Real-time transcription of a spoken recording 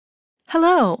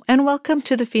Hello, and welcome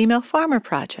to the Female Farmer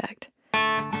Project.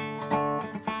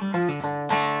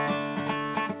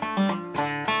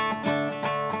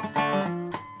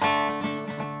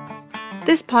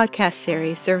 This podcast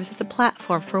series serves as a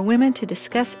platform for women to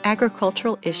discuss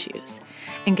agricultural issues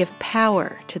and give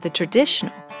power to the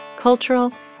traditional,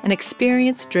 cultural, and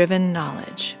experience-driven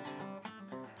knowledge.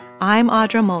 I'm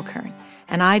Audra Mulkern,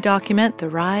 and I document the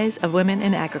rise of women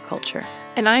in agriculture.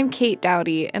 And I'm Kate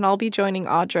Doughty, and I'll be joining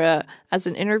Audra as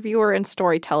an interviewer and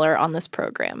storyteller on this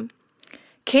program.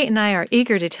 Kate and I are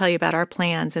eager to tell you about our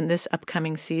plans in this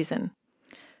upcoming season.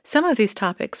 Some of these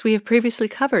topics we have previously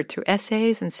covered through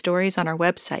essays and stories on our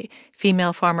website,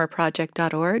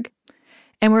 femalefarmerproject.org,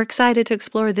 and we're excited to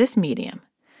explore this medium.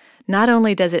 Not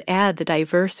only does it add the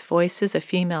diverse voices of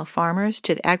female farmers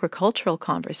to the agricultural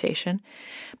conversation,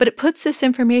 but it puts this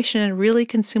information in a really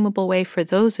consumable way for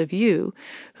those of you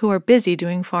who are busy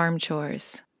doing farm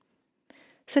chores.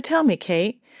 So tell me,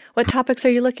 Kate, what topics are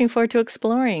you looking forward to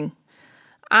exploring?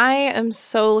 I am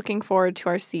so looking forward to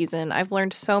our season. I've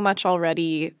learned so much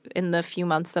already in the few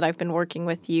months that I've been working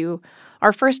with you.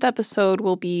 Our first episode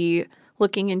will be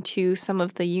looking into some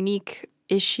of the unique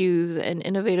issues and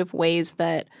innovative ways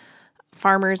that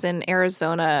farmers in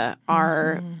Arizona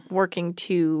are working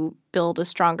to build a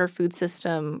stronger food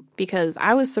system, because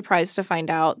I was surprised to find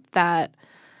out that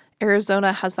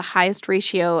Arizona has the highest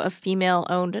ratio of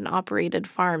female-owned and operated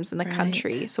farms in the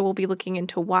country. So we'll be looking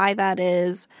into why that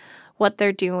is, what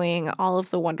they're doing, all of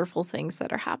the wonderful things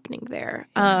that are happening there.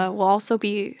 We'll also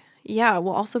be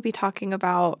talking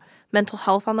about mental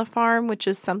health on the farm, which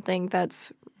is something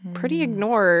that's pretty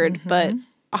ignored, but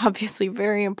obviously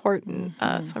very important.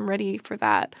 So I'm ready for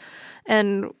that.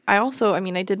 And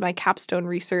I did my capstone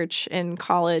research in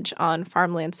college on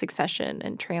farmland succession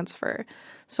and transfer.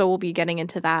 So we'll be getting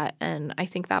into that. And I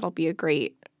think that'll be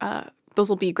those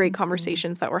will be great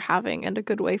conversations that we're having, and a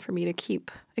good way for me to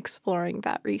keep exploring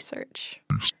that research.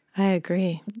 I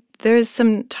agree. There's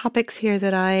some topics here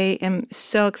that I am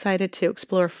so excited to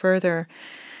explore further.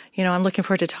 You know, I'm looking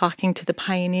forward to talking to the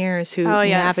pioneers who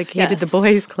navigated the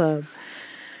Boys Club.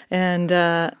 And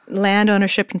land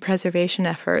ownership and preservation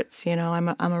efforts. You know,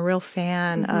 I'm a real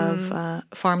fan of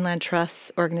farmland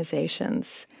trusts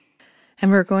organizations.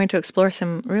 And we're going to explore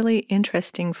some really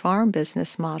interesting farm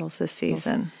business models this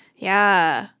season.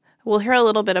 Yeah. We'll hear a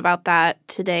little bit about that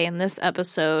today in this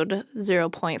episode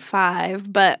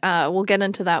 0.5, but we'll get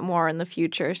into that more in the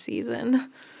future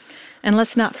season. And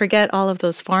let's not forget all of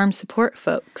those farm support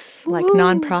folks, like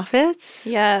nonprofits.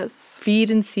 Yes.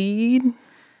 Feed and Seed.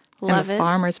 Love and the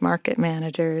farmers market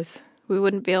managers. We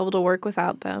wouldn't be able to work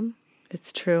without them.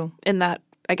 It's true. In that,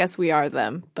 I guess we are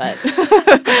them, but...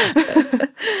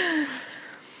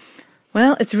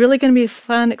 Well, it's really going to be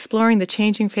fun exploring the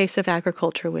changing face of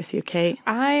agriculture with you, Kate.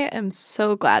 I am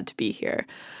so glad to be here.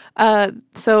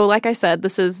 So like I said,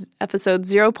 this is episode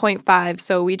 0.5,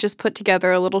 so we just put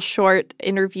together a little short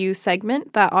interview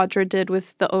segment that Audra did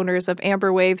with the owners of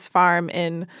Amber Waves Farm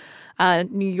in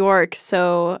New York.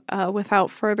 So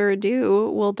without further ado,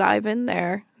 we'll dive in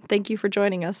there. Thank you for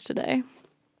joining us today.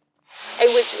 I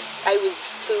was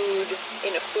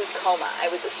in a food coma. I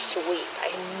was asleep. I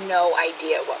had no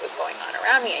idea what was going on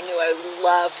around me. I knew I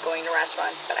loved going to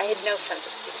restaurants, but I had no sense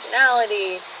of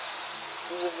seasonality. It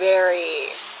was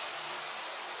very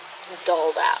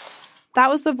dulled out. That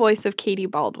was the voice of Katie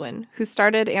Baldwin, who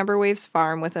started Amber Waves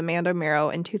Farm with Amanda Merrow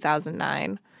in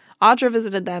 2009. Audra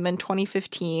visited them in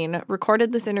 2015,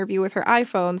 recorded this interview with her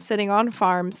iPhone, sitting on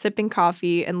farm, sipping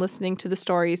coffee, and listening to the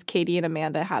stories Katie and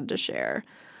Amanda had to share.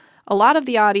 A lot of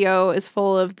the audio is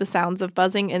full of the sounds of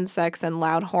buzzing insects and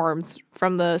loud horns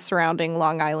from the surrounding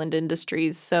Long Island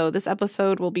industries, so this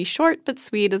episode will be short but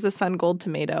sweet as a sun-gold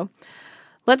tomato.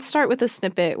 Let's start with a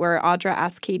snippet where Audra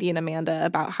asked Katie and Amanda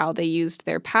about how they used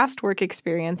their past work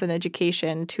experience and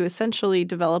education to essentially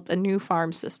develop a new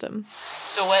farm system.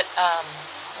 So what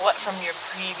from your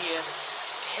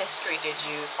previous history did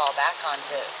you fall back on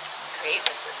to create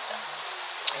the systems?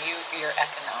 Your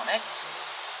economics?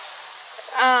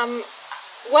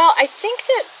 Well, I think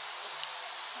that,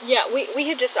 we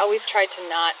had just always tried to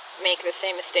not make the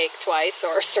same mistake twice,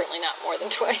 or certainly not more than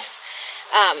twice.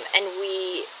 And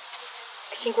I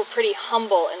think we're pretty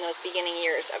humble in those beginning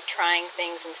years of trying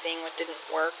things and seeing what didn't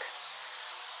work.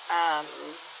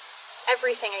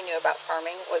 Everything I knew about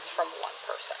farming was from one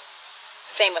person.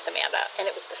 Same with Amanda, and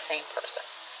it was the same person.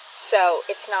 So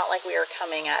it's not like we were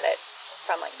coming at it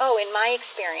from like, oh, in my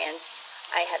experience,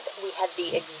 we had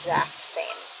the exact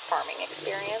same farming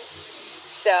experience.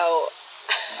 So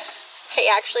I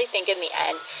actually think in the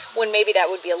end, when maybe that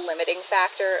would be a limiting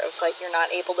factor of like you're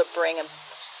not able to bring a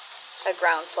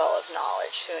groundswell of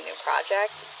knowledge to a new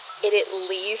project, it at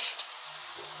least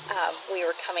we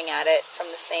were coming at it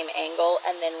from the same angle,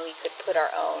 and then we could put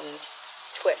our own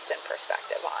twist and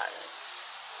perspective on,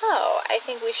 I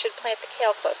think we should plant the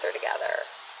kale closer together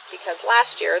because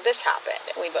last year this happened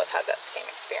and we both had that same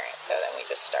experience. So then we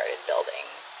just started building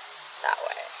that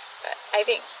way. But I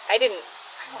don't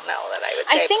know that I would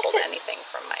say I pulled anything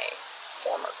from my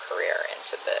former career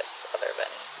into this other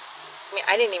than,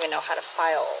 I didn't even know how to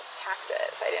file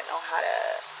taxes. I didn't know how to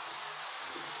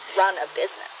run a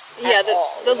business at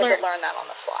all. We had to learn that on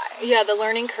the fly. Yeah, the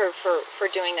learning curve for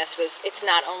doing this was, it's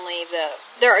not only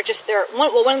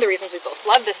one of the reasons we both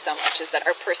love this so much is that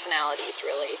our personalities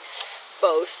really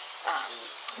both,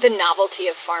 the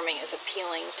novelty of farming is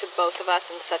appealing to both of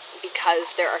us, and such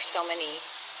because there are so many,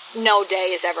 no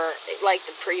day is ever like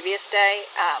the previous day,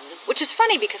 which is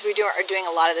funny because we are doing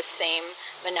a lot of the same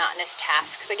monotonous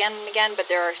tasks again and again, but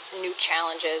there are new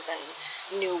challenges and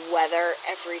new weather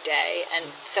every day, and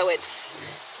so it's,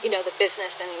 the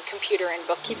business and computer and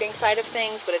bookkeeping side of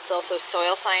things, but it's also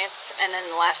soil science, and then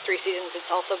the last 3 seasons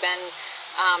it's also been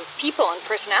people and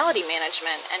personality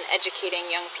management and educating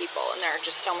young people, and there are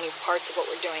just so many parts of what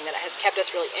we're doing that has kept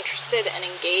us really interested and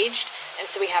engaged, and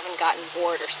so we haven't gotten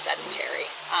bored or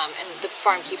sedentary, and the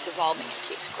farm keeps evolving and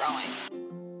keeps growing.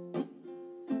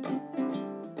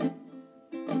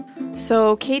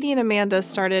 So Katie and Amanda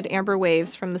started Amber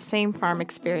Waves from the same farm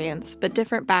experience, but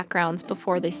different backgrounds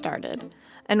before they started.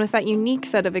 And with that unique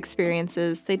set of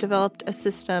experiences, they developed a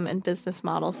system and business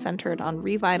model centered on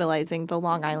revitalizing the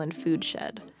Long Island food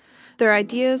shed. Their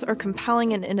ideas are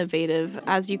compelling and innovative,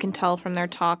 as you can tell from their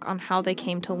talk on how they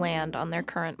came to land on their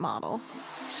current model.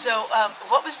 So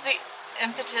what was the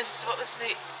impetus, what was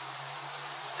the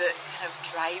kind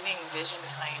of driving vision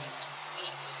behind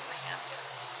Eat in the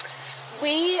Hamptons?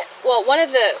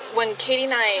 When Katie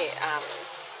and I,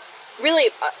 really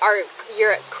our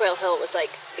year at Quail Hill was like,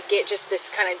 just this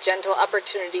kind of gentle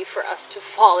opportunity for us to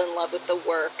fall in love with the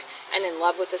work and in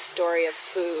love with the story of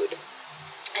food,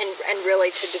 and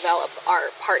really to develop our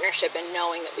partnership and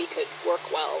knowing that we could work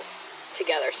well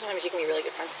together. Sometimes you can be really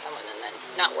good friends with someone and then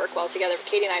not work well together. But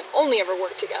Katie and I have only ever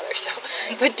worked together. So,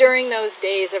 but during those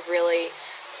days of really,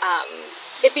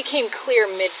 it became clear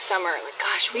midsummer, like,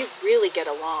 gosh, we really get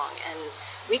along, and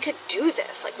we could do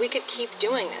this. Like, we could keep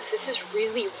doing this. This is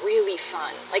really, really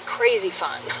fun, like crazy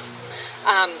fun.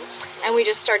 And we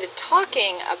just started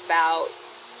talking about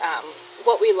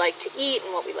what we like to eat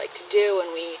and what we like to do, and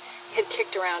we had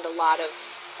kicked around a lot of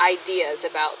ideas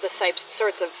about the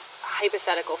sorts of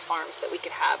hypothetical farms that we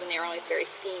could have, and they were always very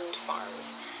themed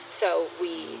farms. So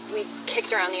we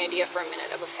kicked around the idea for a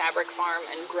minute of a fabric farm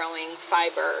and growing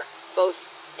fiber, both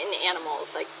in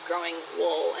animals, like growing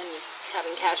wool and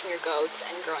having cashmere goats,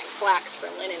 and growing flax for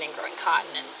linen, and growing cotton,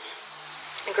 and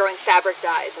growing fabric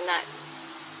dyes, and that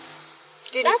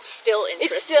That still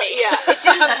interests me. Yeah, it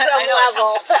didn't on some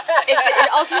level.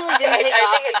 It ultimately didn't take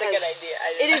off. I think it's a good idea.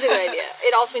 It is a good idea.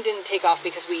 It ultimately didn't take off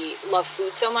because we love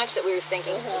food so much that we were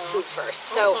thinking food first.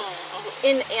 So,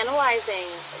 in analyzing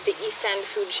the East End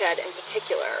food shed in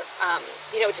particular,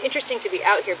 it's interesting to be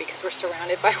out here because we're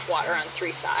surrounded by water on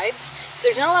 3 sides. So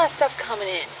there's not a lot of stuff coming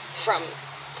in from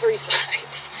 3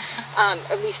 sides,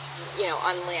 at least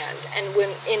on land. And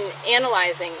when in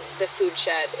analyzing the food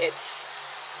shed, it's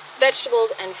vegetables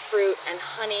and fruit and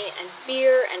honey and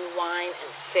beer and wine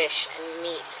and fish and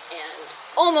meat and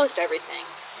almost everything.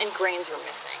 And grains were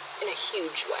missing in a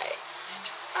huge way.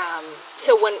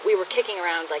 So when we were kicking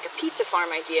around like a pizza farm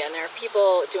idea, and there are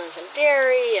people doing some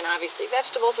dairy and obviously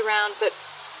vegetables around, but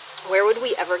where would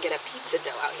we ever get a pizza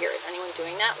dough out here? Is anyone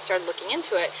doing that? We started looking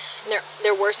into it, and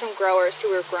there were some growers who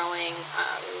were growing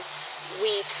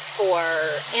wheat for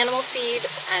animal feed,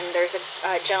 and there's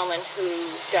a gentleman who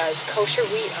does kosher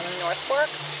wheat on the North Fork,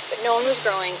 but no one was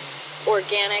growing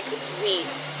organic wheat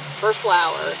for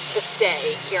flour to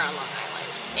stay here on Long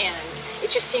Island, and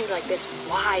it just seemed like this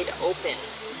wide open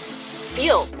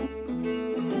field.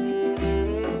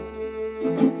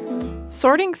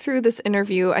 Sorting through this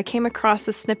interview, I came across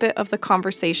a snippet of the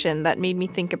conversation that made me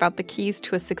think about the keys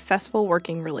to a successful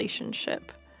working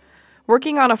relationship.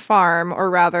 Working on a farm, or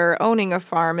rather owning a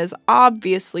farm, is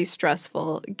obviously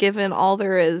stressful, given all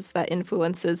there is that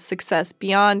influences success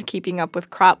beyond keeping up with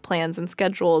crop plans and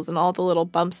schedules and all the little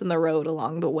bumps in the road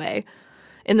along the way.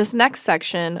 In this next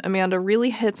section, Amanda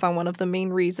really hits on one of the main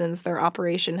reasons their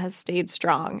operation has stayed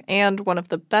strong, and one of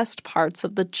the best parts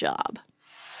of the job.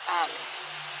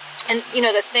 And,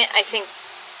 the thing, I think,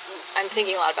 I'm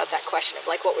thinking a lot about that question of,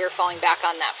 like, what we were falling back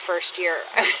on that first year.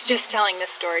 I was just telling this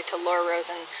story to Laura Rose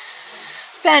and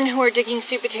Ben, who were digging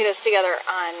sweet potatoes together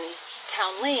on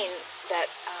Town Lane, that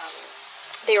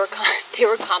they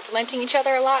were complimenting each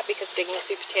other a lot because digging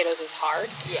sweet potatoes is hard.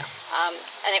 Yeah.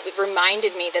 And it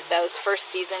reminded me that those first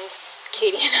seasons,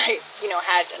 Katie and I,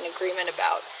 had an agreement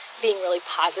about being really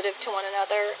positive to one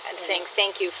another and saying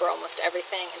thank you for almost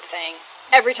everything, and saying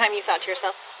every time you thought to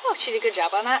yourself, oh, she did a good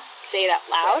job on that, say it out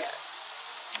loud.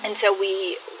 And so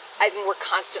I think we're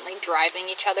constantly driving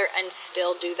each other and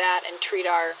still do that and treat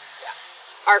our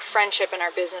friendship and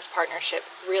our business partnership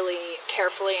really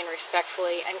carefully and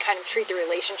respectfully, and kind of treat the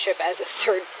relationship as a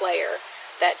third player,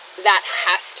 that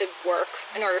has to work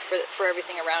in order for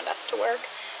everything around us to work.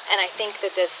 And I think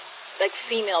that this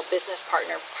female business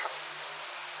partnership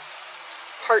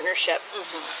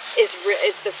is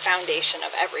the foundation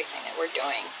of everything that we're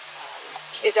doing,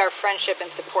 is our friendship and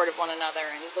support of one another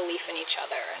and belief in each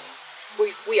other. And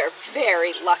we are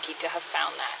very lucky to have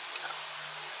found that.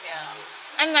 Yeah.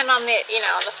 And then on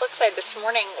the flip side, this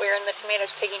morning we were in the tomatoes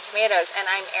picking tomatoes, and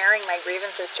I'm airing my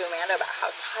grievances to Amanda about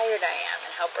how tired I am and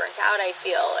how burnt out I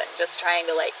feel, and just trying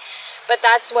to but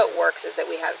that's what works, is that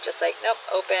we have just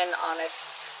open,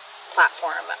 honest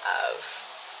platform of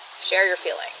share your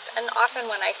feelings. And often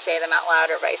when I say them out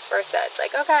loud or vice versa, it's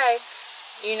okay,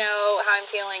 you know how I'm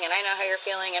feeling and I know how you're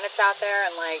feeling, and it's out there,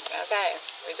 and okay,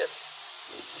 we just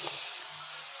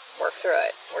work through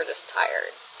it. We're just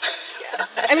tired. Yeah.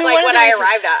 It's what I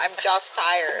arrived at. I'm just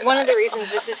tired. One of the reasons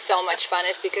this is so much fun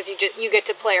is because you get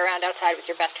to play around outside with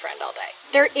your best friend all day.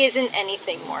 There isn't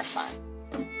anything more fun.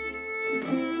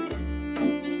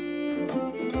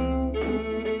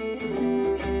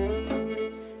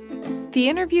 The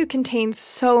interview contains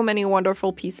so many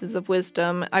wonderful pieces of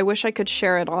wisdom. I wish I could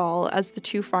share it all as the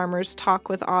two farmers talk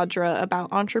with Audra about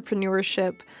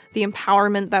entrepreneurship, the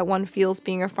empowerment that one feels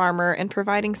being a farmer, and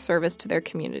providing service to their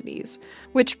communities.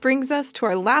 Which brings us to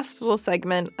our last little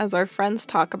segment as our friends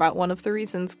talk about one of the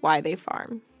reasons why they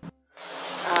farm.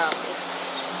 I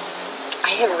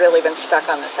have really been stuck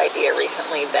on this idea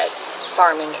recently that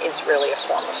farming is really a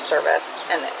form of service,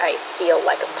 and I feel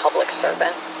like a public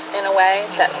servant in a way,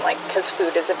 that because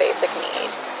food is a basic need,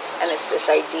 and it's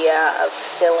this idea of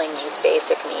filling these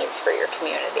basic needs for your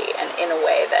community, and in a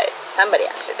way that somebody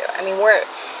has to do it. I mean, we're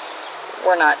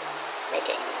not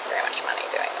making very much money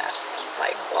doing this. It's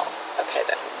well, okay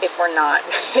then, if we're not,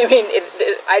 I mean,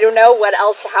 I don't know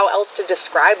how else to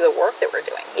describe the work that we're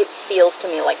doing. It feels to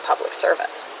me like public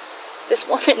service. This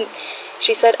woman,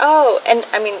 she said, oh, and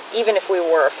I mean, even if we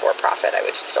were a for-profit, I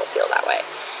would still feel that way.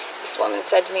 This woman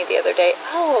said to me the other day,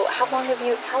 oh, how long have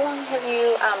you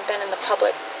been in the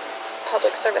public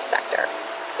service sector?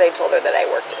 Because I told her that I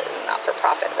worked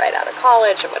not-for-profit right out of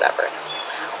college and whatever.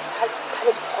 And I was wow, that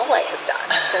is all I have done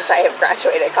since I have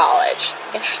graduated college.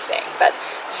 Interesting. But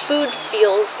food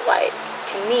feels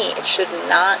to me, it should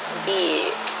not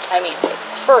be,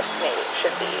 first maybe it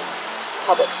should be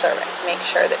public service. Make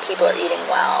sure that people are eating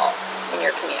well in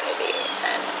your community,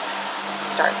 and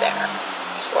start there,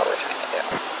 which is what we're trying to do.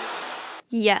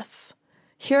 Yes.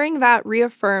 Hearing that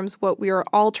reaffirms what we are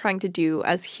all trying to do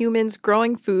as humans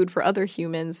growing food for other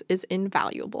humans is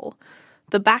invaluable.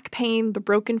 The back pain, the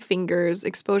broken fingers,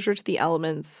 exposure to the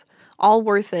elements, all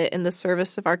worth it in the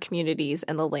service of our communities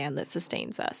and the land that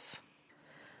sustains us.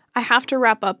 I have to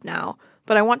wrap up now,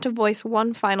 but I want to voice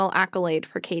one final accolade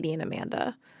for Katie and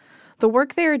Amanda. The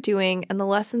work they are doing and the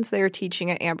lessons they are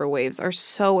teaching at Amber Waves are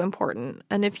so important,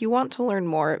 and if you want to learn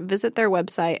more, visit their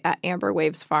website at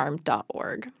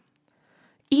amberwavesfarm.org.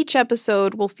 Each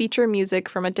episode will feature music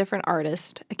from a different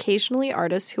artist, occasionally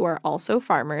artists who are also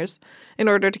farmers, in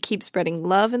order to keep spreading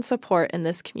love and support in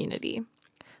this community.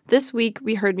 This week,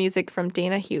 we heard music from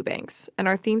Dana Hubanks, and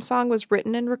our theme song was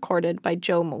written and recorded by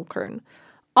Audra Mulkern.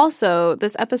 Also,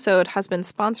 this episode has been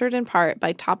sponsored in part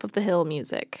by Top of the Hill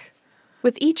Music.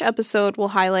 With each episode, we'll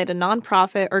highlight a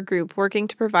nonprofit or group working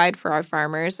to provide for our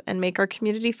farmers and make our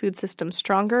community food system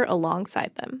stronger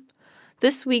alongside them.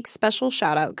 This week's special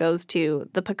shout-out goes to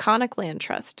the Peconic Land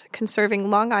Trust, conserving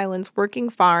Long Island's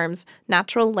working farms,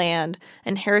 natural land,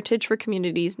 and heritage for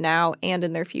communities now and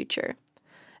in their future.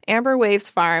 Amber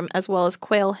Waves Farm, as well as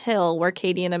Quail Hill, where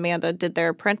Katie and Amanda did their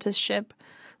apprenticeship,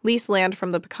 lease land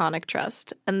from the Peconic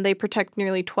Trust, and they protect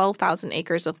nearly 12,000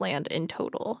 acres of land in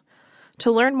total.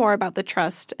 To learn more about the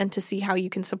trust and to see how you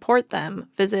can support them,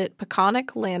 visit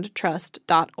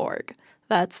peconiclandtrust.org.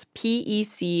 That's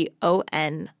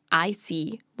PECONIC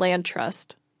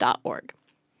landtrust.org.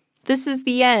 This is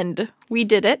the end. We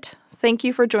did it. Thank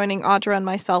you for joining Audra and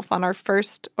myself on our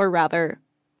first, or rather,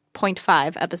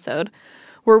 0.5 episode.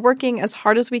 We're working as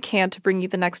hard as we can to bring you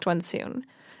the next one soon.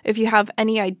 If you have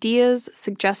any ideas,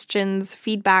 suggestions,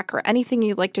 feedback, or anything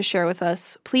you'd like to share with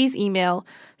us, please email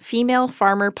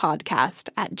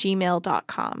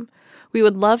femalefarmerpodcast@gmail.com. We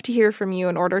would love to hear from you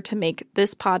in order to make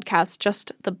this podcast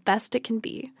just the best it can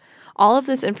be. All of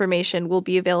this information will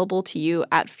be available to you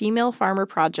at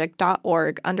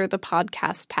femalefarmerproject.org under the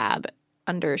podcast tab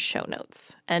under show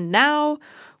notes. And now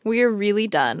we're really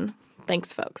done.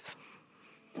 Thanks, folks.